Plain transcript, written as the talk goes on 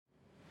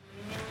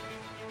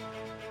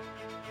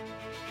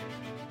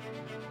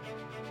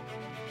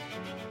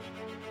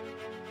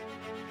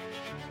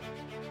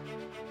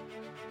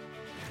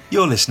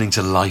You're listening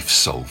to Life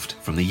Solved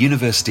from the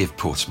University of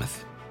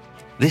Portsmouth.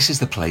 This is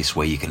the place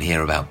where you can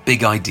hear about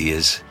big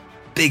ideas,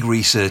 big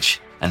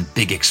research, and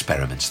big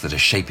experiments that are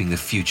shaping the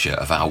future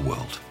of our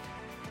world.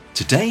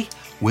 Today,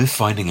 we're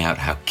finding out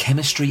how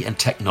chemistry and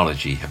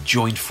technology have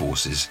joined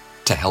forces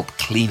to help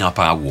clean up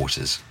our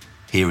waters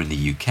here in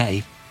the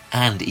UK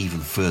and even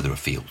further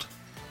afield.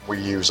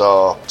 We use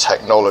our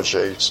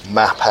technology to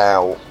map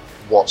out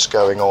what's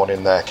going on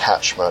in their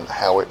catchment,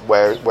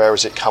 where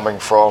is it coming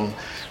from,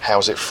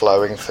 how's it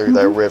flowing through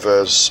their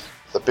rivers.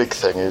 The big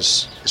thing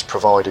is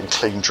providing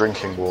clean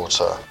drinking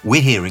water.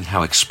 We're hearing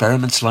how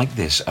experiments like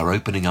this are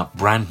opening up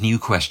brand new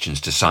questions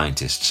to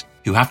scientists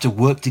who have to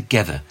work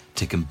together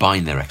to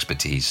combine their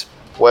expertise.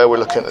 Where we're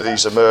looking at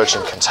these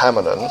emerging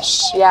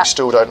contaminants, we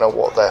still don't know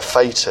what their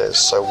fate is.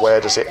 So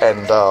where does it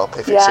end up?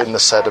 If it's in the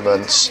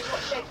sediments,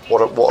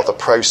 what are the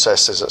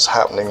processes that's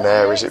happening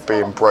there? Is it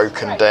being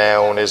broken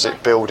down? Is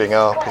it building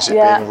up? Is it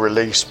being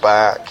released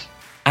back?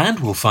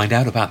 And we'll find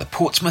out about the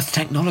Portsmouth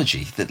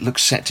technology that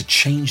looks set to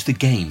change the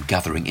game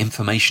gathering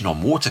information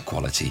on water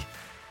quality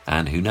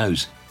and, who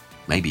knows,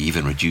 maybe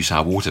even reduce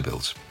our water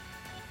bills.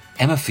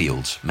 Emma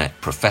Fields met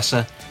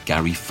Professor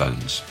Gary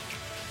Phones.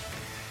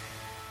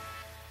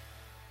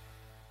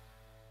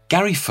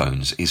 Gary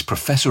Phones is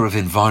Professor of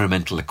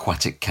Environmental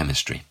Aquatic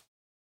Chemistry.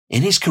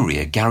 In his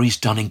career, Gary's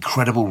done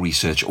incredible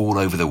research all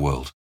over the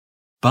world.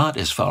 But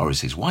as far as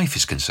his wife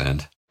is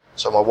concerned...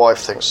 So my wife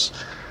thinks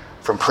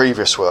from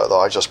previous work that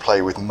I just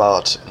play with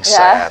mud and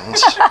sand.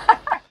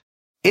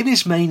 In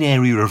his main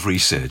area of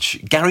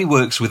research, Gary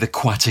works with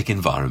aquatic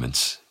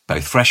environments,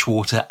 both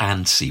freshwater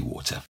and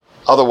seawater.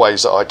 Other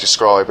ways that I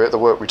describe it, the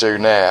work we do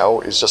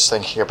now, is just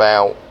thinking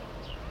about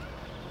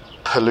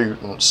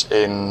pollutants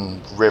in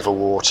river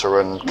water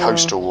and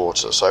coastal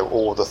water. So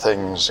all the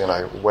things,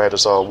 where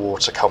does our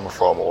water come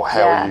from, or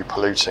how are you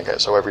polluting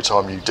it? So every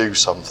time you do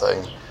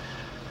something,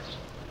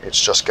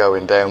 it's just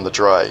going down the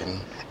drain.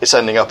 It's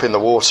ending up in the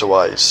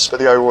waterways. But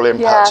the overall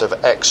impact of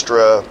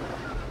extra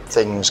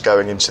things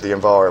going into the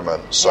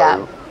environment.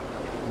 So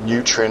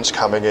nutrients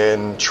coming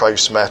in,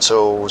 trace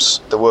metals,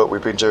 the work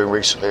we've been doing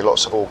recently,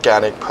 lots of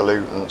organic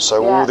pollutants.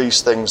 So all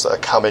these things that are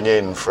coming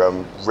in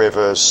from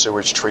rivers,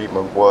 sewage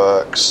treatment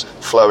works,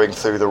 flowing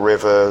through the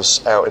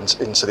rivers, out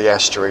into the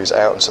estuaries,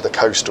 out into the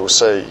coastal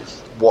sea.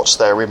 What's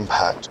their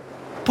impact?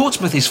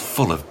 Portsmouth is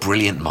full of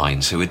brilliant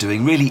minds who are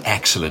doing really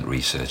excellent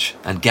research,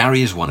 and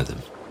Gary is one of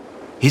them.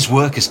 His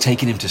work has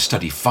taken him to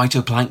study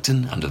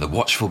phytoplankton under the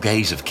watchful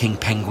gaze of king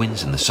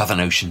penguins in the Southern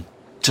Ocean,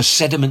 to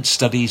sediment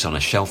studies on a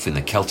shelf in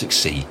the Celtic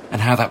Sea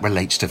and how that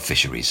relates to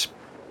fisheries.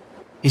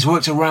 He's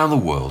worked around the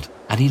world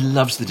and he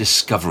loves the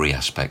discovery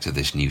aspect of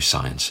this new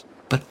science,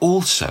 but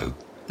also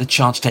the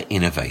chance to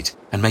innovate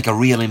and make a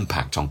real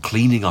impact on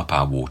cleaning up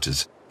our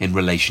waters in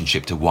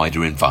relationship to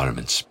wider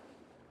environments.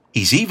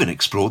 He's even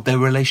explored their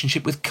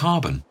relationship with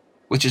carbon,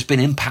 which has been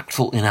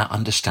impactful in our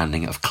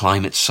understanding of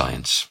climate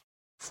science.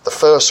 The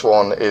first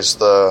one is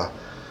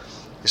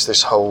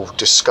this whole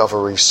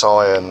discovery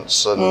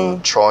science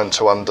and trying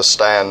to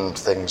understand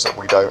things that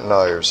we don't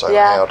know. So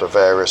how do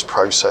various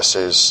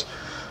processes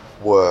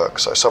work?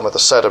 So some of the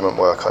sediment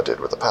work I did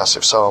with the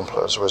passive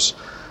samplers was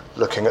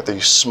looking at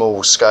these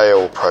small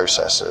scale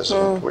processes,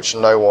 which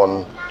no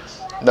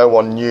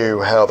one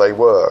knew how they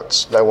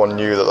worked. No one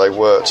knew that they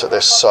worked at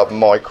this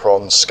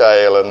sub-micron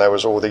scale, and there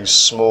was all these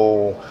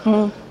small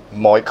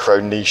micro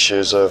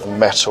niches of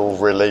metal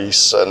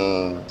release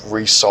and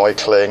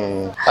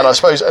recycling. And I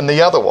suppose, and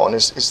the other one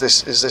is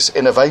this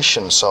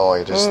innovation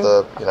side, is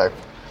the,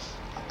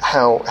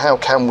 how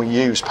can we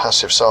use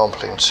passive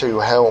sampling to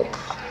help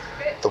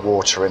the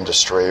water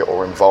industry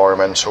or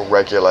environmental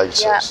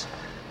regulators?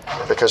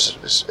 Because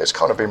it's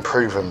kind of been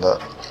proven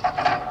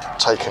that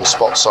taking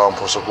spot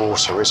samples of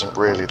water isn't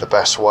really the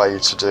best way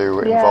to do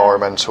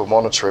environmental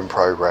monitoring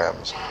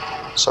programs.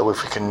 So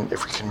if we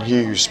can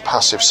use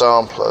passive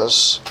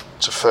samplers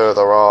to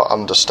further our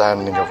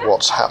understanding of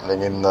what's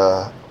happening in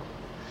the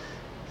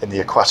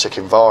aquatic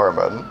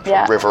environment,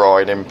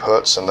 riverine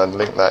inputs, and then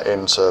link that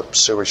into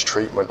sewage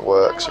treatment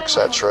works,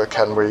 etc.,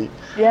 can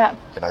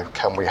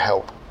we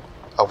help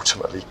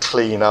ultimately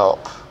clean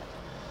up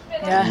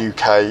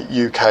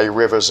the UK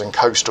rivers and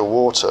coastal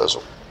waters?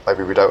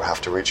 Maybe we don't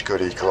have to reach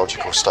good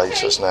ecological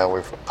status now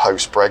with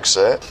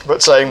post-Brexit,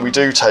 but saying we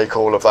do take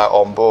all of that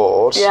on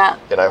board,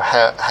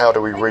 how do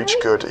we reach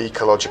good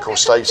ecological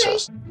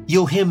status?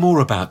 You'll hear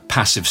more about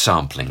passive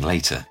sampling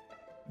later.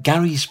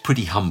 Gary's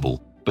pretty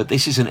humble, but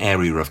this is an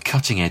area of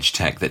cutting-edge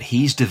tech that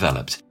he's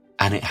developed,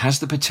 and it has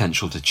the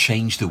potential to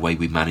change the way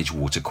we manage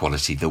water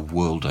quality the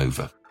world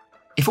over.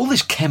 If all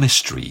this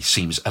chemistry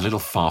seems a little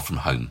far from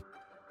home,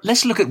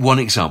 let's look at one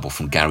example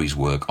from Gary's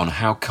work on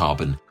how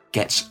carbon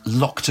gets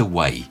locked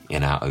away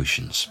in our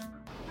oceans.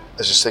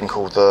 There's this thing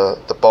called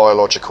the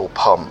biological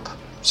pump.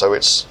 So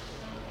it's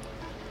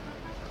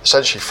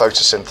essentially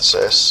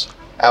photosynthesis.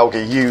 Algae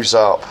use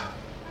up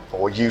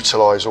or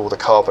utilise all the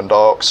carbon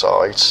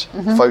dioxide,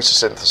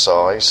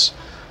 photosynthesise,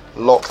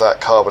 lock that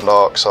carbon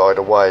dioxide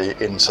away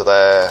into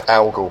their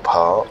algal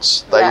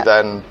parts. They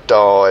then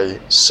die,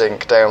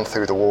 sink down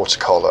through the water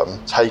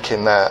column,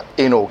 taking that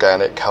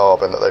inorganic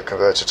carbon that they've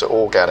converted to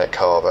organic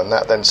carbon.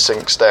 That then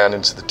sinks down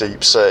into the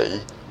deep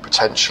sea,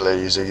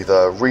 potentially is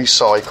either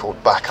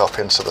recycled back up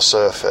into the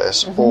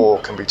surface or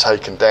can be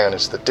taken down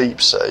into the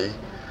deep sea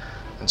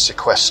and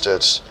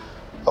sequestered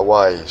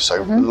away,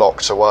 so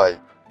locked away.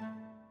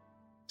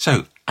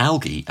 So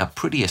algae are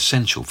pretty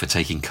essential for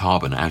taking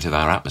carbon out of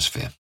our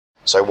atmosphere.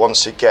 So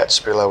once it gets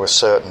below a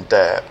certain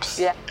depth,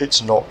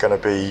 it's not going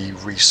to be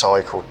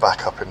recycled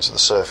back up into the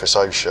surface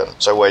ocean.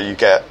 So where you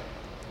get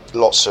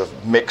lots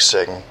of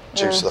mixing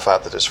due to the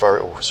fact that it's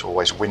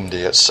always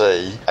windy at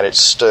sea, and it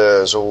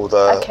stirs all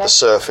the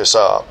surface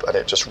up and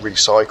it just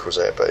recycles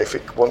it.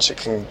 But once it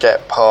can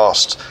get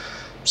past,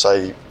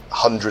 say,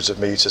 hundreds of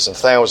metres and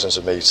thousands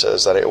of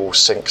metres, then it all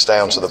sinks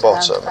down to the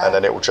bottom, and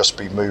then it will just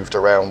be moved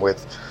around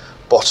with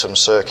bottom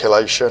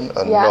circulation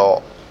and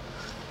not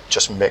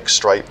just mix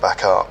straight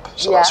back up.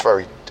 So that's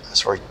very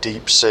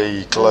deep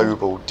sea,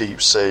 global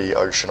deep sea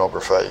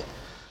oceanography.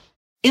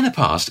 In the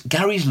past,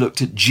 Gary's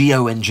looked at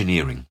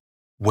geoengineering,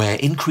 where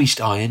increased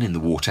iron in the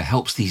water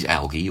helps these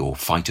algae or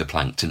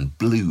phytoplankton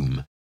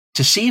bloom,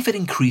 to see if it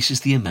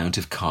increases the amount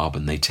of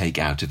carbon they take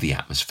out of the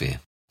atmosphere.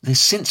 There's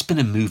since been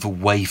a move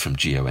away from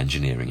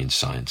geoengineering in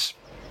science.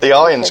 The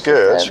iron's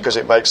good because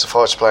it makes the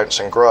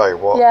phytoplankton grow.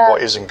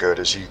 What isn't good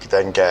is you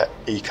then get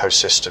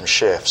ecosystem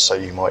shifts, so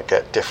you might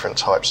get different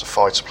types of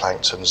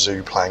phytoplankton,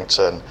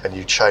 zooplankton, and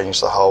you change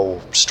the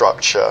whole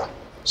structure.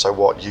 So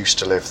what used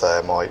to live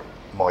there might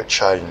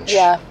change.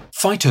 Yeah.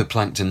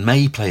 Phytoplankton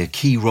may play a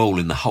key role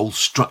in the whole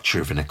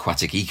structure of an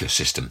aquatic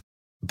ecosystem,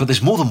 but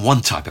there's more than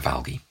one type of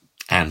algae,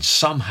 and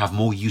some have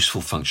more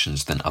useful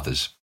functions than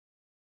others.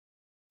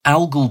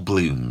 Algal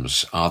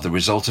blooms are the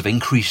result of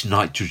increased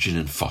nitrogen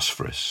and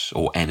phosphorus,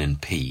 or N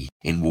and P,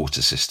 in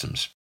water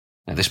systems.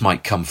 Now, this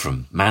might come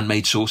from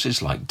man-made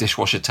sources like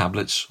dishwasher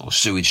tablets or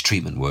sewage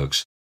treatment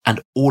works, and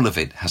all of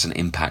it has an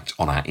impact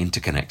on our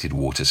interconnected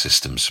water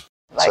systems.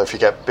 So if you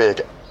get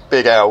big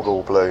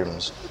algal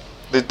blooms,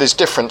 there's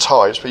different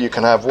types, but you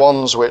can have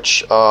ones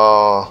which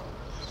are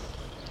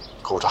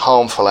called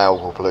harmful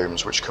algal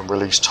blooms, which can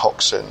release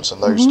toxins,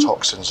 and those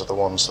toxins are the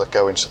ones that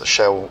go into the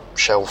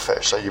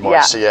shellfish. So you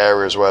might see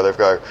areas where they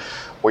go,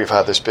 we've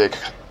had this big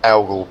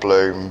algal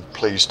bloom,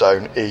 please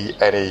don't eat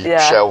any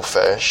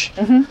shellfish.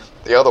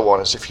 The other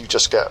one is if you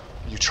just get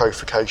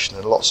eutrophication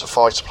and lots of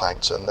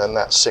phytoplankton, then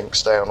that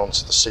sinks down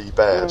onto the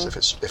seabed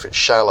if it's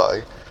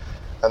shallow,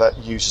 and that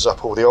uses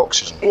up all the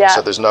oxygen.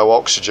 So there's no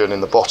oxygen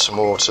in the bottom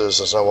waters,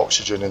 there's no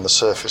oxygen in the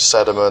surface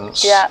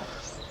sediments.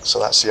 So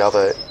that's the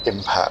other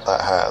impact that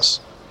has.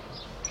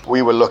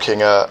 We were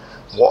looking at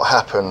what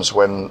happens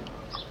when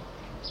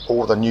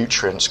all the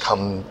nutrients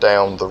come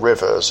down the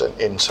rivers and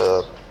into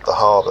the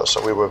harbour.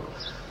 So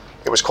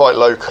it was quite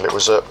local. It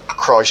was at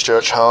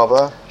Christchurch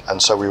Harbour,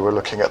 and so we were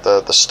looking at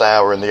the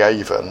Stour and the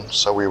Avon.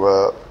 So we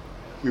were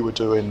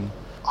doing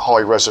high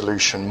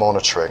resolution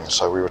monitoring.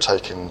 So we were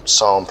taking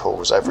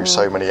samples every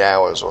so many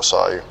hours or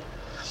so,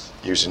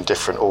 using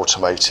different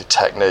automated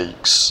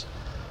techniques,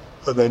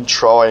 and then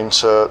trying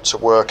to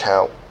work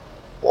out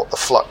what the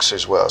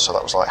fluxes were. So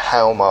that was like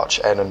how much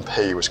N and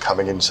P was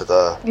coming into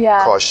the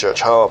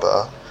Christchurch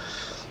Harbour.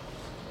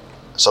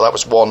 So that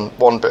was one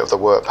bit of the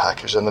work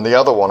package. And then the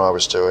other one I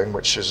was doing,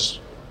 which is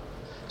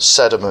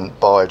sediment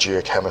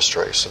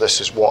biogeochemistry. So this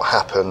is what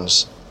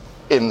happens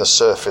in the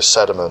surface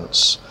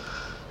sediments.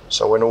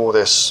 So when all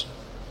this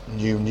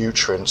new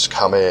nutrients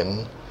come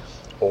in,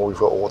 or we've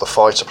got all the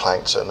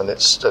phytoplankton, and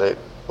it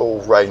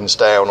all rains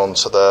down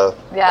onto the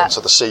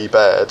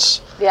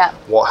seabeds,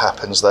 what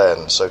happens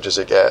then? So does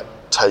it get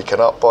taken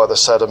up by the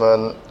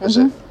sediment? Does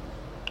it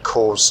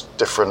cause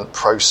different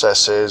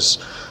processes,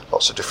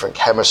 lots of different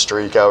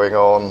chemistry going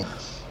on?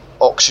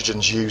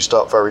 Oxygen's used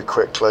up very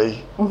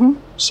quickly,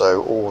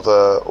 so all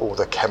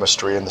the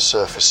chemistry in the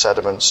surface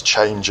sediments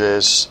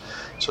changes,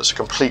 so it's a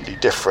completely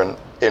different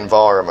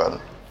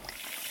environment.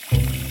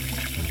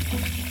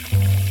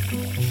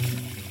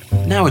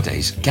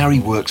 Nowadays, Gary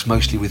works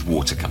mostly with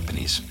water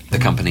companies, the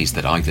companies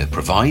that either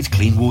provide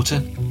clean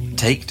water,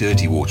 take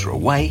dirty water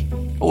away,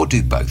 or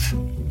do both.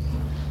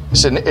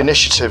 So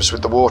initiatives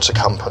with the water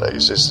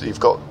companies is you've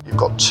got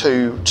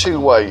two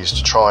ways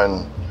to try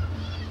and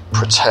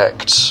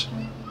protect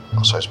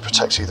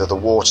either the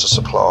water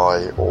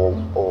supply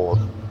or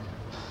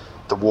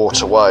the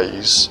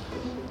waterways.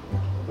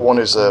 One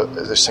is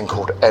this thing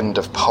called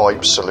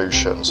end-of-pipe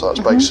solution. So that's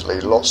basically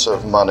lots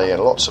of money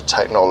and lots of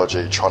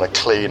technology trying to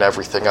clean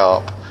everything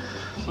up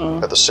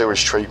at the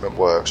sewage treatment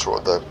works or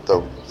at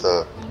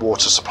the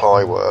water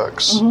supply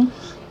works.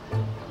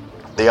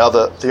 The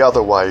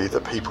other way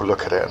that people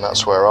look at it, and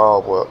that's where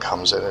our work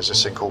comes in, is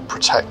this thing called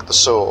protect the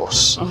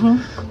source.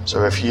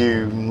 So if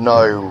you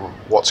know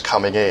what's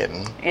coming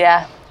in,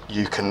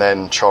 you can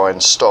then try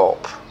and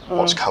stop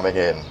what's coming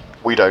in.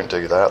 We don't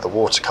do that. The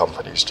water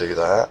companies do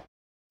that.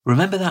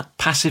 Remember that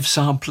passive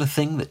sampler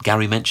thing that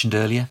Gary mentioned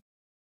earlier?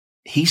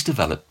 He's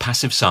developed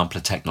passive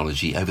sampler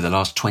technology over the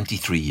last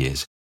 23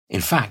 years.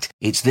 In fact,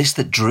 it's this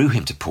that drew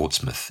him to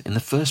Portsmouth in the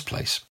first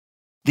place.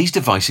 These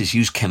devices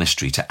use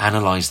chemistry to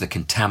analyse the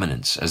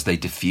contaminants as they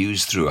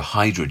diffuse through a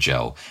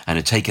hydrogel and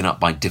are taken up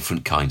by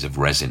different kinds of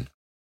resin.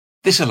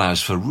 This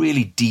allows for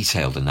really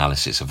detailed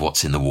analysis of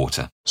what's in the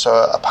water. So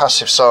a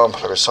passive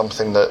sampler is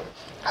something that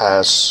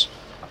has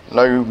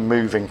no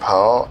moving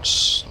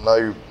parts,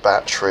 no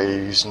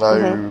batteries,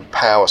 no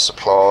power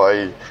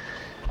supply.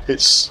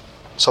 It's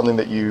something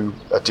that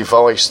a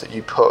device that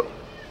you put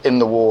in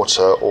the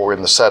water or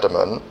in the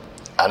sediment,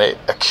 and it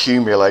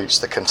accumulates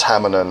the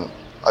contaminant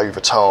over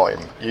time.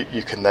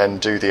 You can then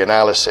do the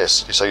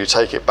analysis. So you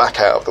take it back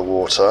out of the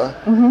water,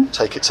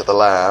 take it to the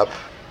lab,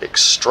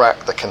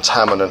 extract the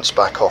contaminants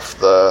back off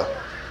the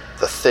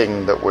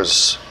thing that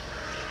was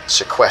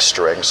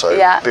sequestering, so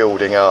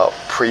building up,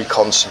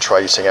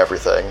 pre-concentrating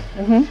everything,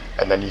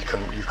 and then you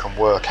can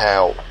work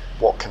out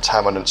what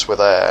contaminants were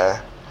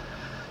there,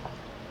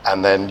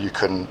 and then you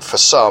can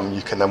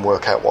then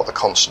work out what the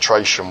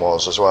concentration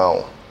was as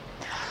well.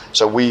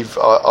 So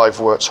I've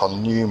worked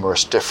on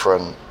numerous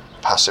different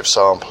passive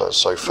samplers,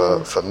 so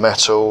for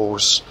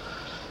metals,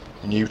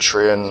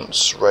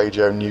 nutrients,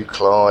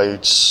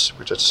 radionuclides.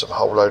 We did some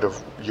whole load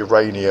of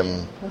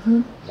uranium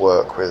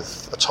work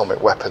with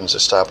Atomic Weapons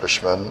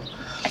Establishment.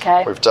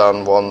 Okay. We've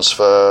done ones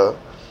for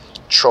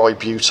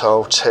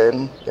tributyl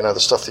tin, the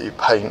stuff that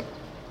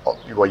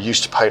you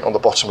used to paint on the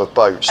bottom of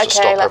boats to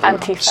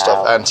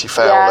stop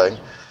anti-fouling. Yeah.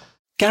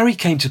 Gary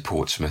came to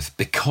Portsmouth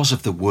because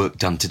of the work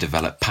done to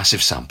develop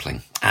passive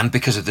sampling and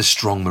because of the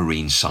strong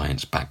marine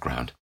science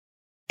background.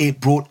 It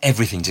brought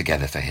everything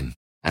together for him,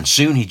 and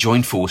soon he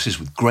joined forces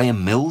with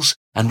Graham Mills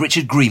and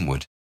Richard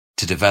Greenwood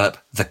to develop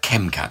the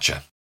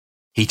ChemCatcher.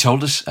 He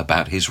told us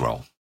about his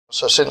role.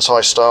 So since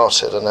I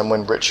started, and then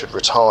when Richard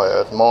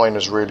retired, mine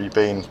has really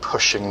been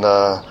pushing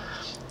the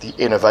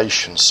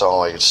innovation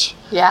side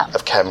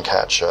of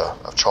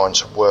ChemCatcher, of trying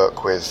to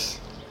work with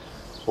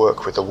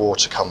the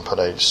water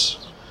companies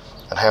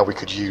and how we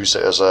could use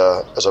it as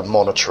a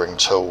monitoring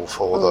tool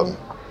for them.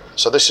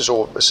 So this is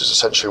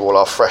essentially all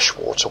our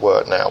freshwater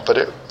work now, but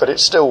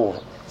it's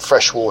still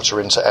freshwater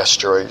into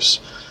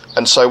estuaries.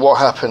 And so what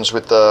happens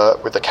with the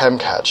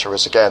ChemCatcher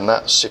is, again,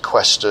 that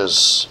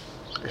sequesters,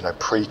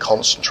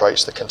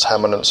 pre-concentrates the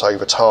contaminants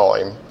over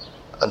time,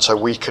 and so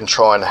we can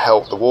try and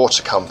help the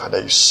water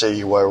companies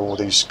see where all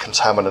these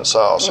contaminants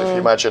are. So if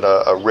you imagine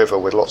a river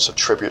with lots of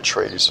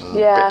tributaries and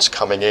bits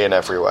coming in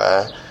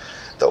everywhere,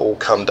 that all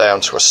come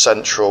down to a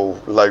central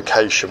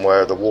location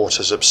where the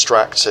water's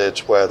abstracted,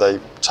 where they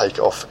take it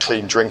off for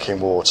clean drinking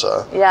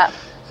water. Yeah.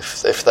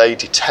 If they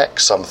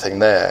detect something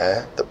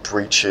there that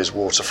breaches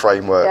water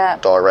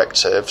framework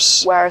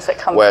directives, where's it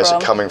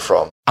coming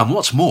from? And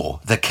what's more,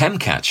 the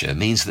ChemCatcher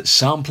means that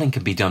sampling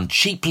can be done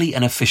cheaply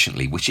and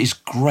efficiently, which is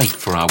great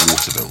for our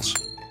water bills.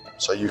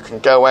 So you can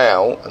go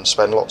out and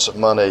spend lots of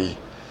money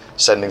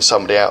sending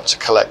somebody out to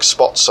collect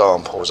spot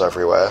samples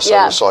everywhere,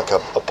 so it's like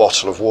a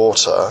bottle of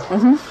water.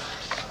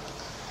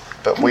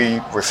 But we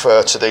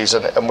refer to these,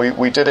 and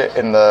we did it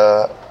in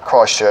the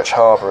Christchurch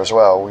Harbour as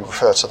well. We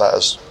refer to that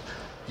as,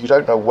 you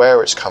don't know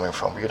where it's coming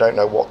from, you don't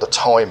know what the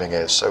timing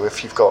is. So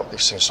if you've got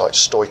these things like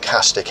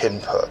stochastic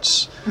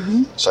inputs,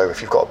 so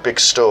if you've got a big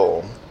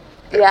storm,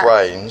 it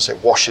rains,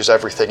 it washes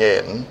everything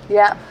in,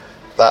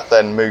 that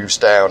then moves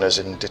down, as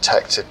in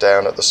detected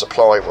down at the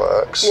supply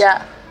works.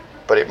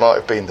 But it might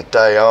have been the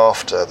day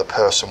after the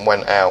person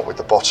went out with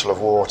the bottle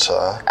of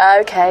water.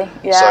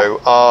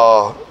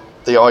 So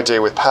the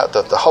idea with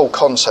the whole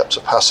concept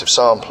of passive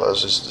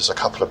samplers is there's a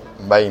couple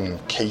of main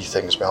key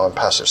things behind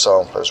passive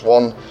samplers.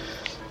 One,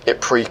 it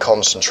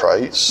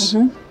pre-concentrates,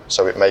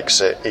 so it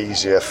makes it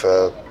easier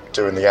for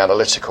doing the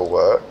analytical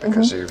work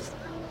because you've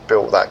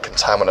built that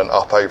contaminant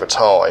up over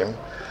time.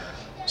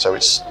 So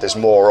there's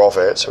more of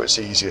it, so it's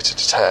easier to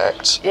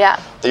detect.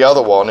 The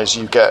other one is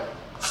you get,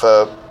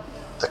 for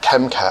the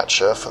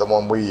ChemCatcher, for the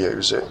one we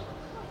use,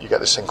 you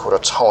get this thing called a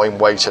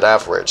time-weighted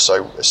average.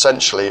 So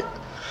essentially,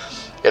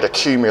 it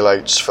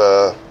accumulates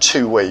for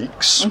 2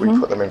 weeks. We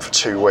put them in for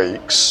 2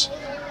 weeks.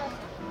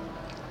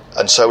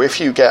 And so if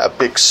you get a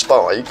big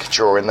spike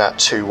during that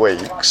 2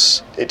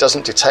 weeks, it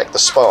doesn't detect the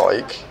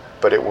spike,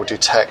 but it will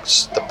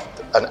detect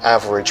an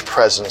average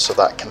presence of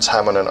that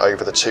contaminant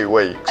over the 2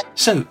 weeks.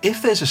 So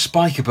if there's a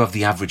spike above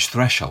the average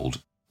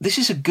threshold, this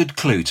is a good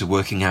clue to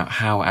working out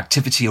how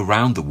activity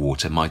around the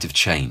water might have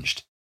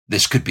changed.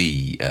 This could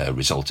be a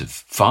result of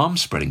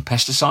farms spreading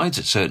pesticides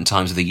at certain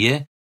times of the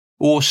year,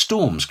 or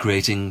storms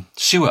creating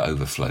sewer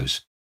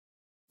overflows.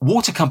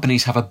 Water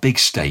companies have a big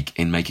stake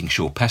in making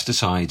sure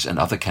pesticides and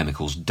other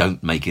chemicals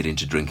don't make it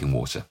into drinking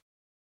water.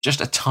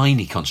 Just a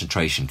tiny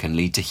concentration can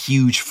lead to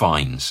huge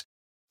fines,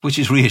 which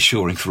is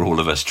reassuring for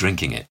all of us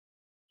drinking it.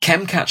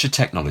 ChemCatcher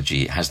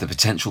technology has the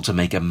potential to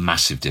make a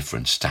massive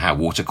difference to how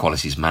water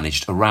quality is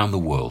managed around the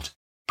world,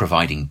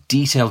 providing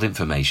detailed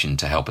information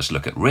to help us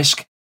look at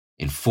risk,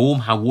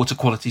 inform how water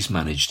quality is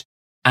managed,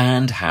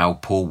 and how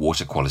poor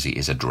water quality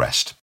is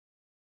addressed.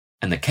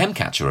 And the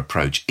ChemCatcher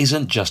approach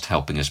isn't just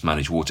helping us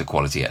manage water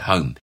quality at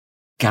home.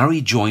 Gary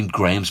joined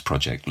Graham's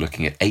project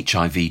looking at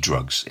HIV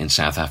drugs in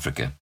South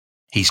Africa.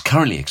 He's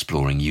currently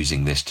exploring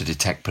using this to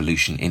detect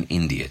pollution in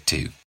India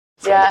too.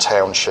 From the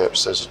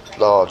townships, there's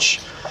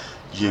large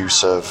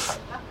use of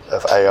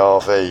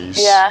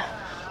ARVs. Yeah.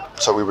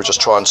 So we were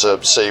just trying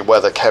to see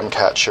whether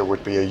ChemCatcher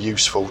would be a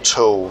useful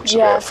tool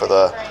for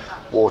the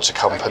water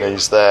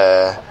companies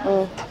there,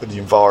 with the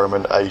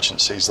environment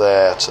agencies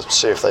there, to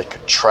see if they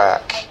could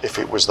track if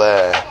it was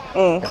there.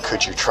 And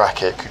could you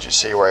track it? Could you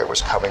see where it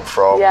was coming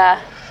from? Yeah.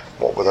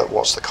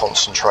 What's the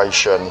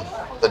concentration?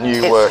 The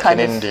new work in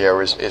India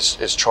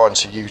is trying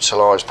to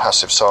utilise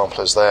passive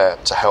samplers there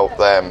to help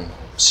them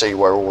see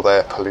where all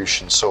their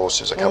pollution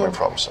sources are coming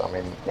from. So, I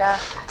mean,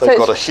 they've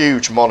got a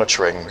huge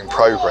monitoring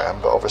program,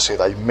 but obviously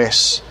they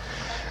miss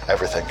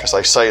everything because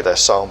they say they're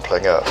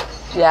sampling at,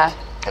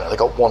 they've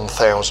got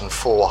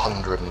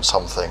 1,400 and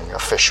something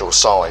official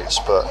sites,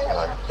 but,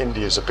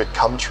 India's a big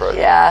country.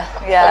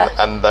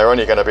 And they're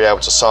only going to be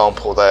able to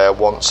sample there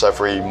once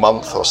every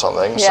month or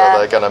something, so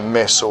they're going to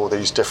miss all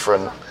these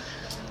different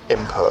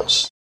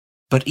inputs.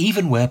 But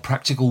even where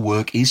practical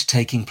work is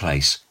taking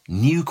place,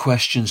 new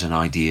questions and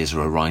ideas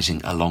are arising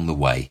along the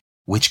way,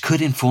 which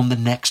could inform the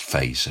next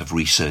phase of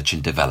research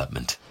and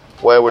development.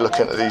 Where we're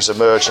looking at these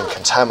emerging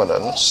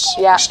contaminants,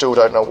 we still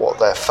don't know what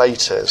their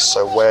fate is.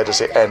 So where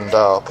does it end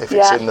up? If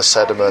it's in the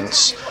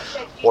sediments,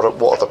 what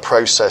are the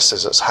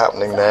processes that's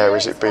happening there?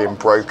 Is it being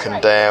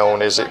broken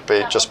down? Is it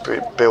just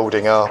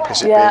building up?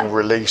 Is it being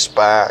released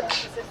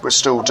back? We're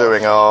still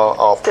doing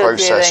our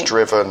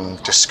process-driven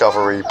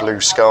discovery, blue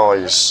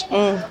skies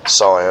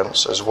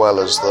science, as well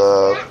as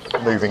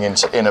the moving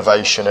into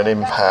innovation and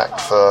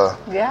impact for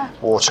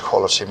water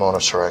quality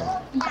monitoring.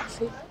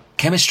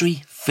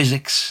 Chemistry,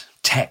 physics,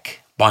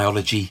 tech,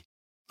 biology.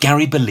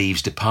 Gary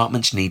believes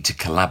departments need to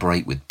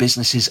collaborate with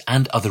businesses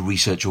and other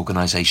research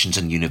organisations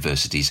and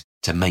universities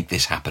to make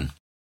this happen.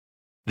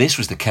 This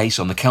was the case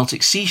on the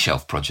Celtic Sea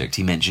Shelf project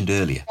he mentioned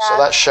earlier. So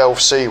that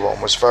Shelf Sea one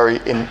was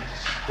it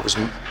was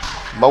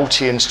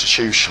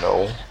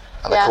multi-institutional,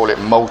 and they call it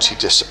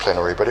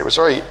multidisciplinary, but it was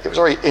very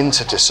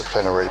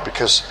interdisciplinary,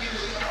 because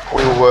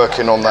we were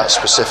working on that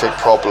specific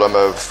problem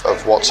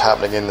of what's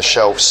happening in the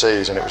shelf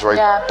seas, and it was very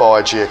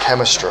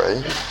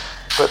biogeochemistry.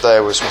 But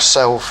there was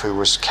myself, who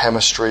was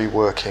chemistry,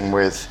 working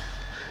with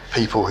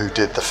people who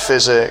did the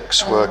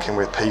physics, working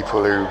with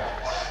people who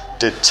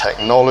did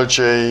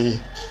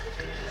technology,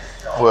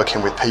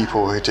 working with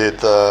people who did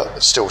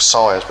still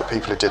science, but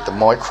people who did the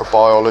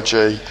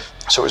microbiology.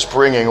 So it was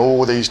bringing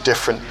all these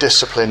different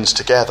disciplines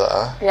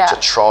together to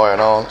try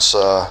and answer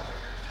a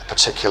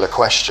particular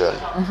question,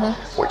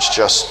 which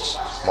just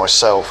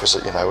myself, as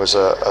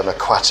an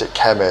aquatic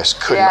chemist,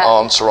 couldn't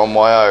answer on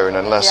my own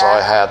unless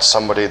I had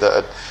somebody that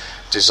had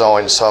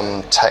designed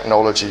some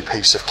technology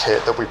piece of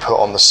kit that we put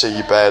on the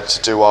seabed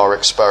to do our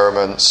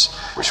experiments,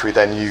 which we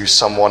then use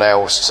someone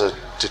else to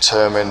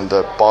determine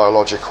the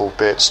biological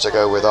bits to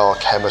go with our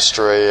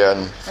chemistry.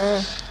 And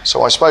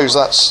so I suppose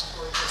that's,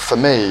 for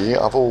me,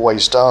 I've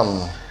always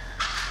done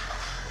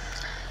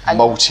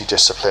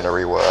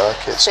multidisciplinary work.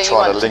 It's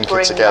trying to link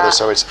it together,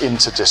 so it's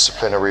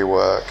interdisciplinary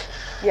work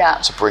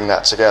to bring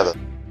that together.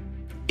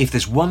 If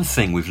there's one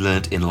thing we've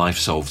learnt in Life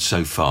Solved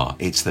so far,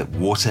 it's that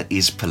water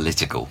is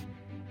political.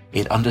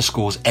 It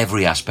underscores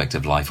every aspect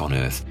of life on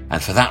Earth, and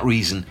for that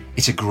reason,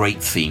 it's a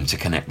great theme to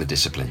connect the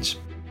disciplines.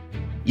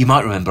 You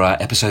might remember our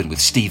episode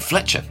with Steve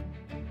Fletcher.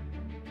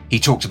 He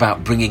talked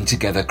about bringing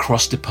together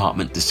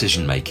cross-department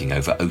decision-making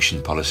over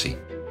ocean policy.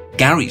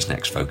 Gary's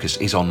next focus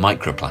is on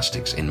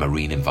microplastics in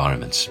marine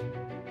environments.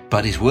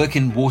 But his work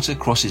in water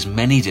crosses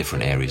many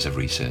different areas of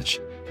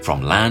research,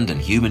 from land and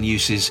human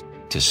uses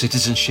to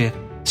citizenship,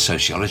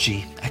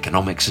 sociology,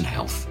 economics and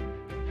health.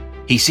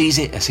 He sees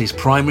it as his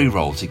primary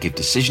role to give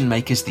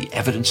decision-makers the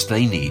evidence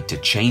they need to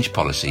change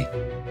policy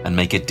and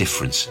make a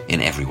difference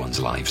in everyone's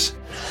lives.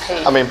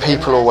 I mean,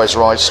 people always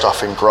write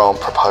stuff in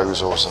grant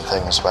proposals and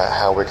things about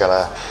how we're going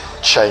to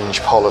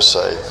change policy.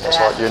 And it's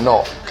like, you're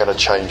not going to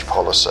change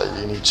policy.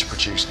 You need to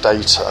produce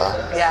data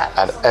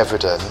and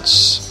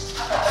evidence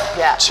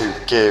to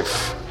give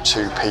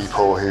to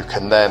people who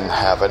can then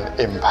have an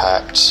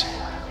impact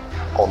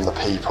on the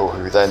people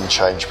who then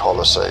change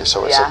policy.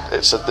 So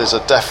there's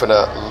a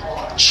definite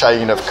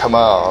chain of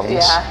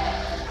command.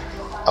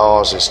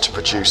 Ours is to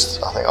produce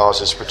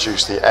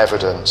the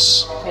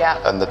evidence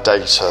and the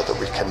data that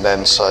we can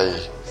then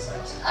say,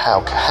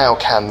 how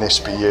can this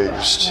be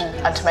used?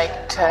 And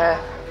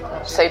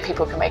so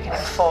people can make an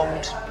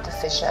informed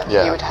decision,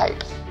 you would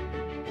hope.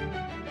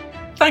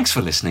 Thanks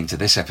for listening to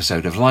this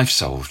episode of Life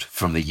Solved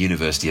from the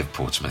University of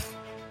Portsmouth.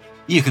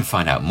 You can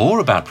find out more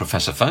about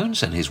Professor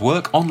Phones and his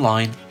work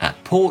online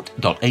at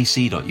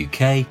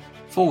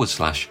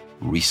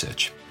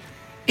port.ac.uk/research.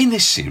 In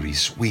this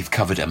series, we've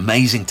covered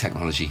amazing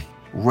technology,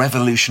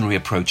 revolutionary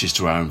approaches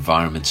to our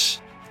environments,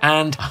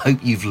 and I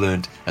hope you've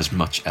learned as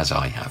much as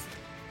I have.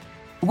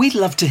 We'd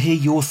love to hear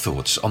your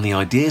thoughts on the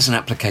ideas and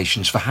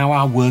applications for how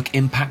our work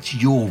impacts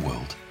your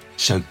world.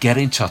 So get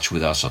in touch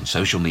with us on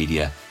social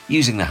media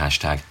using the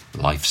hashtag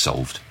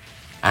LifeSolved.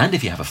 And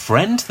if you have a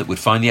friend that would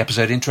find the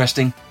episode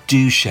interesting,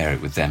 do share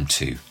it with them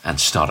too and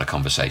start a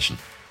conversation.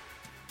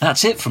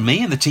 That's it from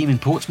me and the team in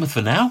Portsmouth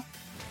for now.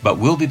 But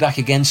we'll be back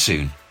again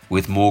soon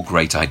with more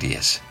great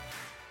ideas.